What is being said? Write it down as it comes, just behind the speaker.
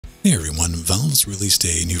Hey everyone, Valve's released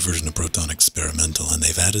a new version of Proton Experimental and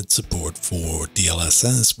they've added support for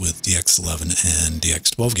DLSS with DX11 and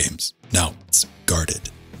DX12 games. Now, it's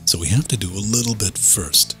guarded, so we have to do a little bit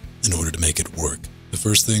first in order to make it work. The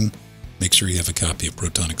first thing, make sure you have a copy of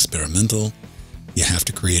Proton Experimental. You have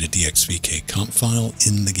to create a DXVK comp file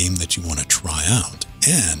in the game that you want to try out.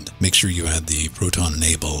 And make sure you add the Proton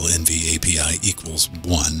Enable NV API equals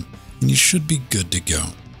 1, and you should be good to go.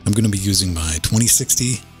 I'm going to be using my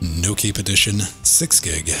 2060 No Cape Edition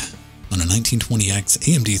 6GB on a 1920X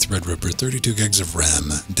AMD Threadripper 32 gigs of RAM,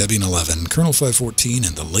 Debian 11, kernel 514,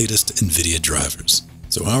 and the latest NVIDIA drivers.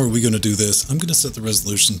 So how are we going to do this? I'm going to set the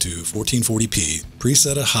resolution to 1440p,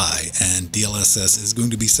 preset a high, and DLSS is going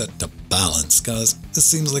to be set to balance, cause this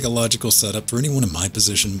seems like a logical setup for anyone in my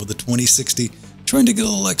position with a 2060 trying to get a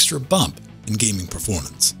little extra bump in gaming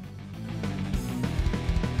performance.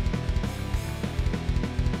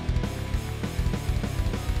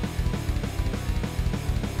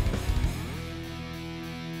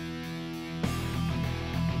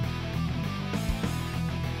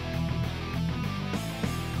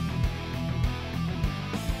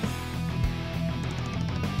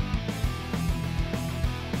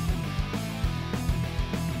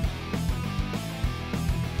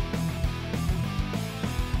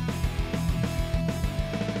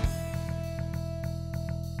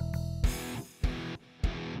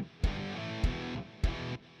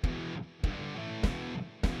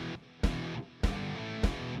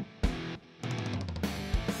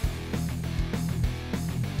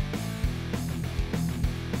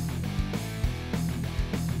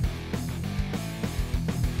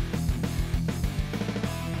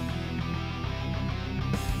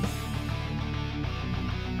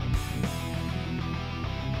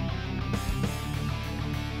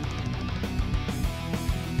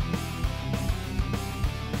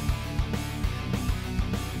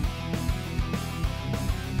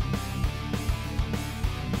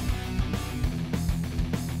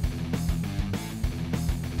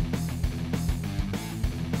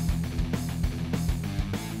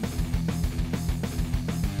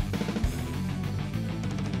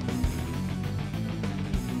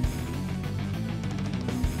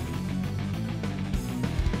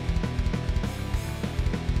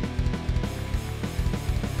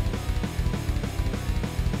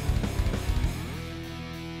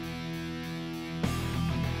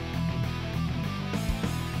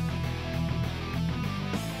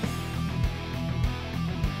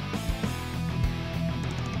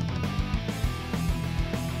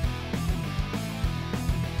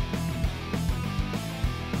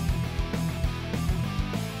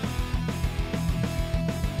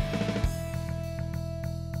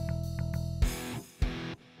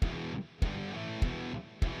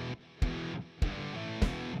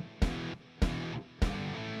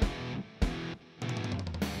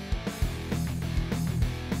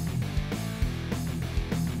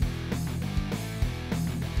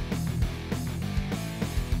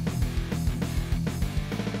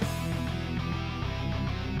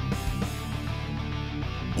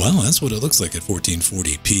 Well, that's what it looks like at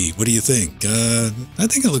 1440p. What do you think? I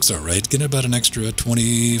think it looks alright. Getting about an extra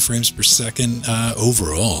 20 frames per second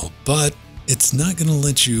overall, but it's not going to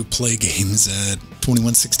let you play games at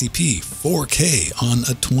 2160p 4K on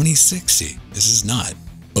a 2060. This is not,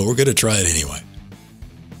 but we're going to try it anyway.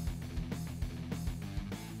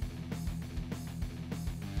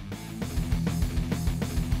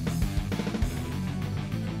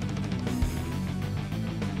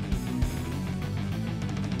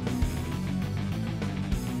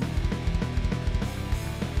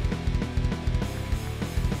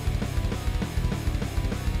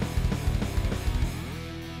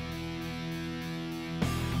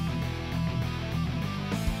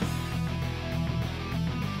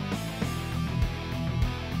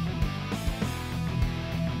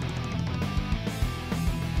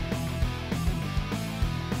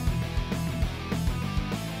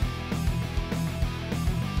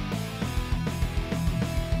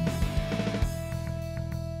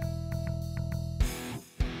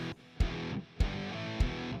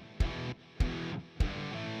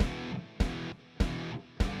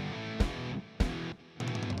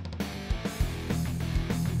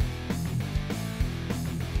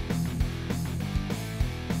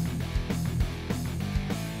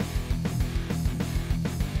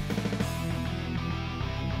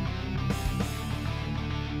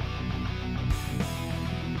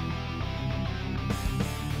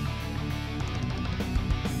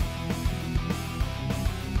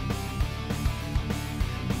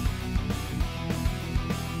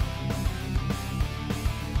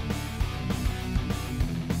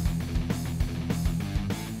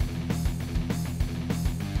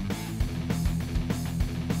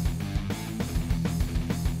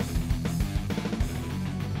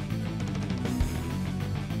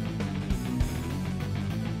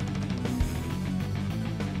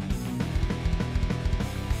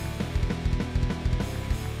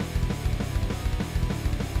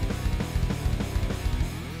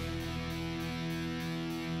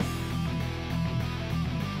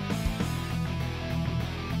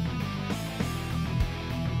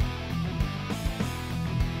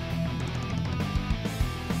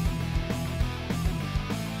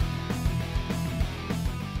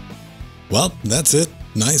 Well, that's it.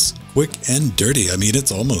 Nice, quick, and dirty. I mean,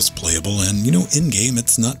 it's almost playable, and, you know, in-game,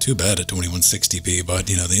 it's not too bad at 2160p, but,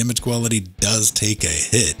 you know, the image quality does take a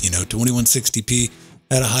hit. You know, 2160p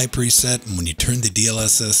at a high preset, and when you turn the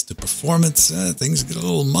DLSS to performance, things get a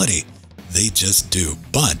little muddy. They just do.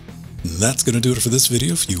 But that's going to do it for this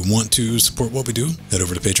video. If you want to support what we do, head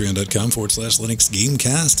over to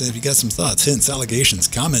patreon.com/LinuxGamecast. If you got some thoughts, hints, allegations,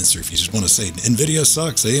 comments, or if you just want to say NVIDIA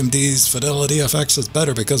sucks, AMD's Fidelity FX is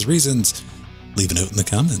better because reasons, leave a note in the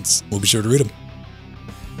comments. We'll be sure to read them.